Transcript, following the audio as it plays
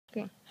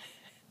Okay.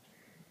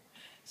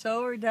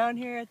 So we're down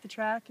here at the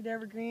track at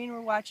Evergreen. We're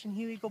watching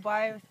Huey go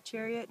by with the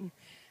chariot, and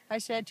I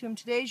said to him,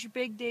 "Today's your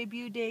big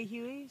debut day,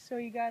 Huey. So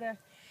you gotta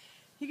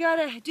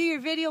do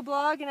your video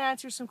blog and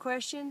answer some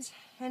questions."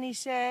 And he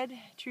said,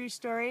 true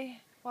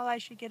story, well, I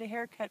should get a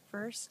haircut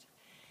first.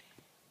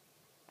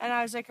 And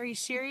I was like, "Are you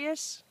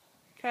serious?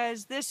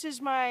 Because this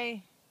is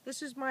my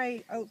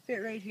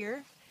outfit right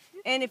here.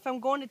 And if I'm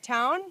going to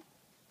town,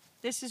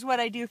 this is what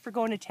I do for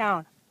going to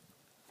town."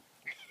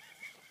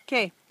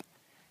 Okay.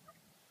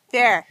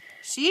 There.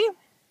 See?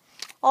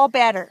 All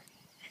better.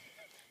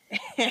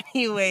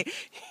 Anyway,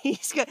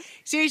 he's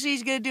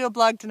gonna do a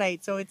blog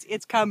tonight, so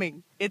it's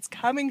coming. It's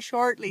coming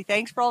shortly.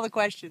 Thanks for all the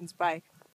questions. Bye.